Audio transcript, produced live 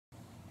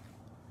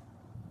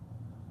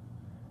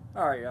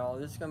Alright, y'all,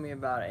 this is going to be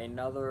about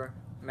another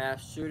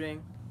mass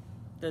shooting.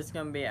 This is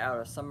going to be out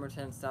of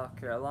Summerton, South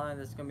Carolina.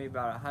 This is going to be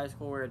about a high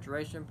school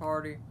graduation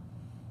party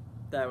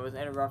that was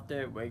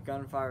interrupted with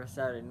gunfire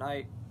Saturday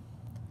night.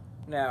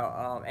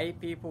 Now,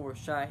 8 people were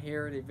shot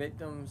here. The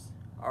victims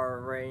are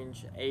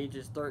range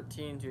ages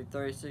 13 to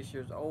 36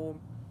 years old.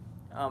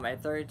 A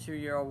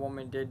 32-year-old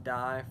woman did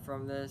die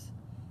from this.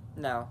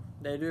 Now,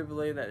 they do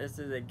believe that this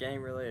is a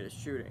gang-related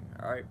shooting,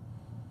 alright?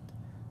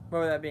 But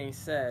with that being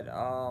said,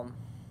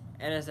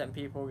 innocent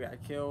people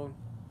got killed.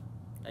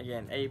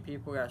 Again, 8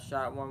 people got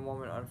shot. 1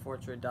 woman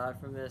unfortunately died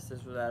from this.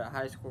 This was at a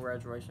high school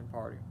graduation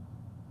party.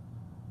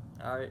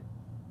 Alright.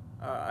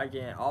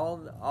 Again,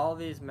 all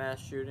these mass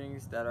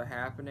shootings that are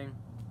happening,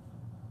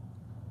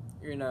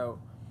 you know,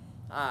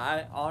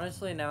 I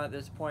honestly now at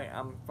this point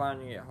I'm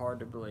finding it hard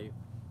to believe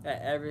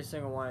that every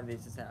single one of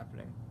these is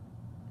happening.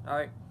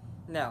 Alright?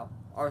 Now,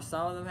 are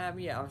some of them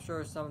happening? Yeah, I'm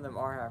sure some of them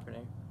are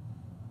happening.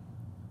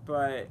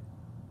 But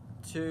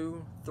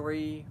 2,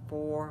 3,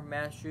 4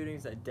 mass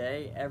shootings a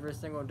day, every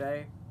single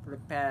day, for the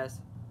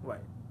past,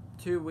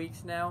 2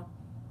 weeks now?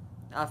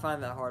 I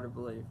find that hard to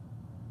believe.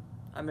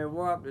 I mean,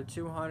 we're up to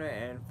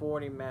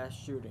 240 mass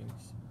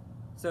shootings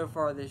so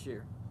far this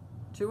year.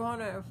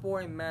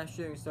 240 mass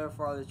shootings so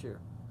far this year.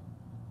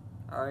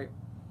 Alright?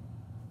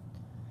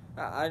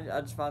 I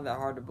just find that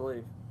hard to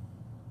believe.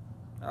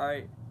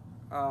 Alright?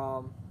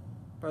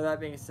 With that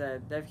being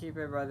said, keep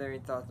everybody there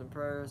in thoughts and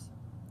prayers.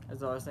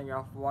 As always, thank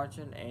y'all for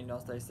watching, and y'all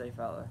stay safe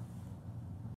out there.